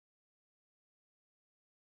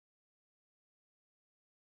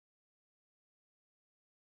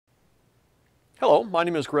Hello, my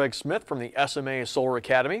name is Greg Smith from the SMA Solar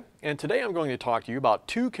Academy, and today I'm going to talk to you about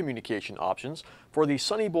two communication options for the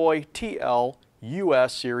Sunny Boy TL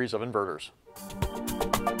US series of inverters.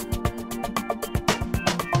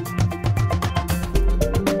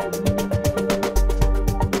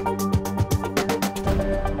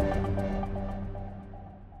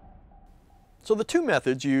 So the two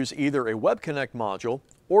methods use either a Webconnect module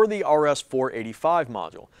or the RS485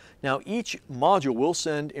 module. Now each module will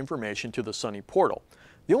send information to the Sunny portal.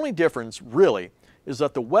 The only difference really is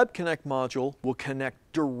that the Webconnect module will connect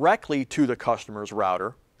directly to the customer's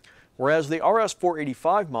router, whereas the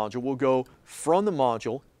RS485 module will go from the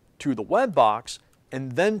module to the web box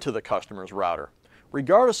and then to the customer's router.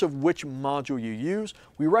 Regardless of which module you use,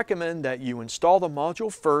 we recommend that you install the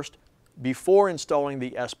module first before installing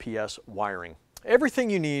the SPS wiring. Everything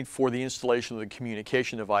you need for the installation of the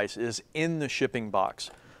communication device is in the shipping box.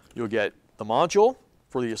 You'll get the module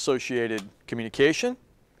for the associated communication,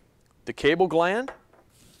 the cable gland,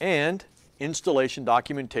 and installation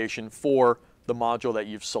documentation for the module that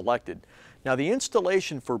you've selected. Now the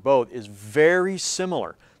installation for both is very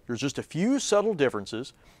similar. There's just a few subtle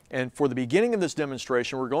differences, and for the beginning of this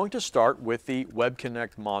demonstration we're going to start with the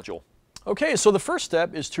Webconnect module. Okay, so the first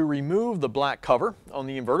step is to remove the black cover on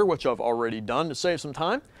the inverter, which I've already done to save some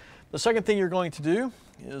time. The second thing you're going to do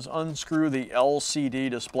is unscrew the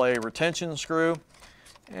LCD display retention screw,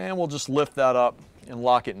 and we'll just lift that up and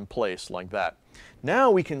lock it in place like that.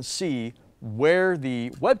 Now we can see where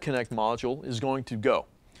the Webconnect module is going to go.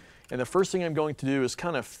 And the first thing I'm going to do is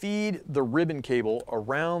kind of feed the ribbon cable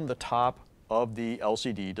around the top of the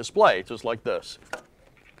LCD display, just like this.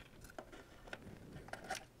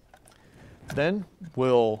 Then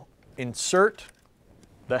we'll insert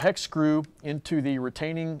the hex screw into the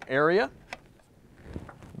retaining area.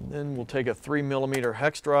 And then we'll take a 3mm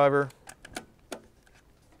hex driver,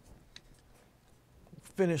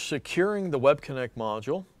 finish securing the Webconnect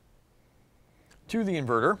module to the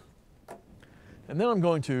inverter, and then I'm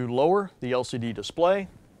going to lower the LCD display,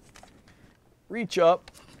 reach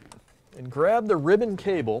up and grab the ribbon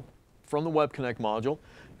cable from the Webconnect module,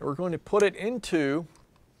 and we're going to put it into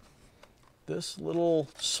this little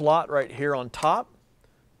slot right here on top.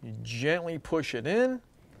 You gently push it in,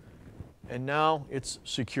 and now it's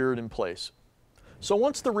secured in place. So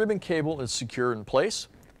once the ribbon cable is secured in place,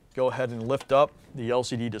 go ahead and lift up the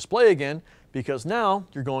LCD display again, because now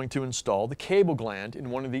you're going to install the cable gland in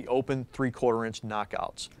one of the open 3/4 inch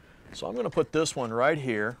knockouts. So I'm going to put this one right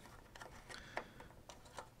here.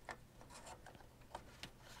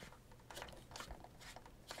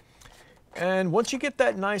 And once you get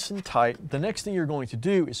that nice and tight, the next thing you're going to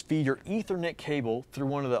do is feed your Ethernet cable through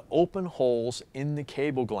one of the open holes in the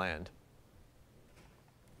cable gland.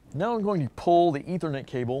 Now I'm going to pull the Ethernet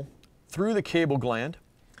cable through the cable gland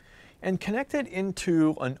and connect it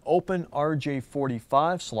into an open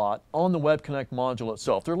RJ45 slot on the Webconnect module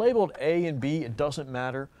itself. They're labeled A and B. It doesn't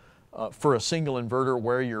matter for a single inverter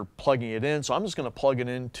where you're plugging it in, so I'm just going to plug it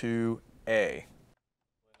into A.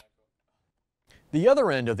 The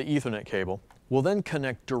other end of the Ethernet cable will then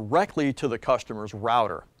connect directly to the customer's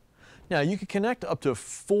router. Now you can connect up to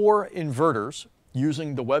 4 inverters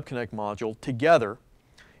using the Webconnect module together,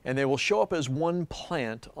 and they will show up as one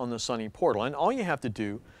plant on the Sunny portal. And all you have to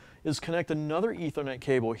do is connect another Ethernet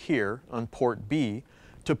cable here on port B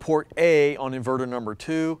to port A on inverter number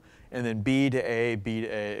 2, and then B to A,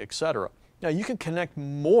 etc. Now you can connect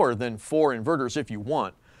more than 4 inverters if you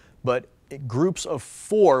want, but groups of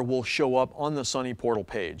 4 will show up on the Sunny portal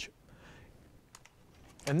page.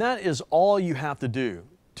 And that is all you have to do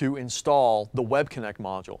to install the Webconnect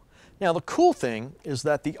module. Now the cool thing is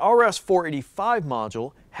that the RS485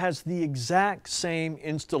 module has the exact same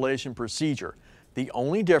installation procedure. The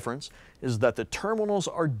only difference is that the terminals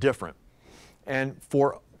are different. And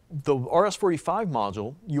for the RS485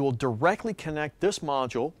 module, you will directly connect this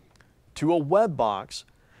module to a web box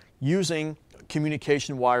using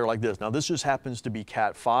communication wire like this. Now this just happens to be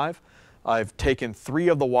Cat 5. I've taken 3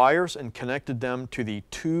 of the wires and connected them to the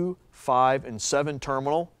 2, 5, and 7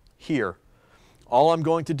 terminal here. All I'm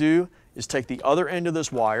going to do is take the other end of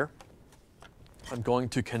this wire. I'm going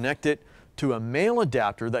to connect it to a male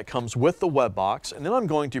adapter that comes with the web box, and then I'm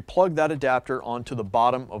going to plug that adapter onto the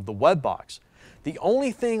bottom of the web box. The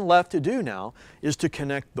only thing left to do now is to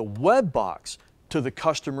connect the web box to the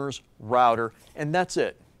customer's router, and that's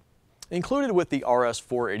it. Included with the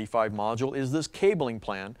RS485 module is this cabling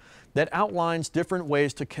plan that outlines different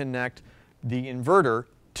ways to connect the inverter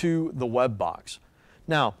to the web box.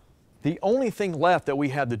 Now, the only thing left that we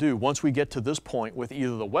had to do once we get to this point with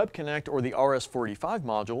either the Webconnect or the RS485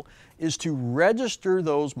 module is to register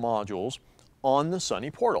those modules on the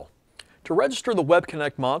Sunny portal. To register the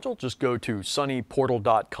Webconnect module, just go to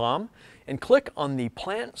sunnyportal.com and click on the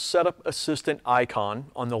Plant Setup Assistant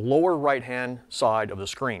icon on the lower right-hand side of the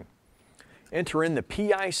screen. Enter in the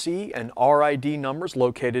PIC and RID numbers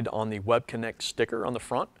located on the Webconnect sticker on the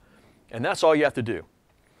front, and that's all you have to do.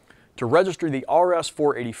 To register the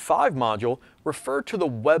RS485 module, refer to the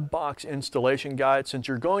WebBox installation guide since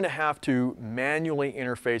you're going to have to manually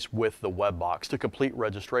interface with the WebBox to complete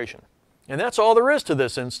registration. And that's all there is to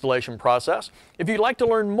this installation process. If you'd like to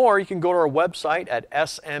learn more, you can go to our website at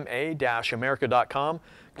sma-america.com,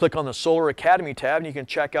 click on the Solar Academy tab, and you can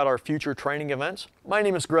check out our future training events. My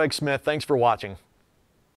name is Greg Smith. Thanks for watching.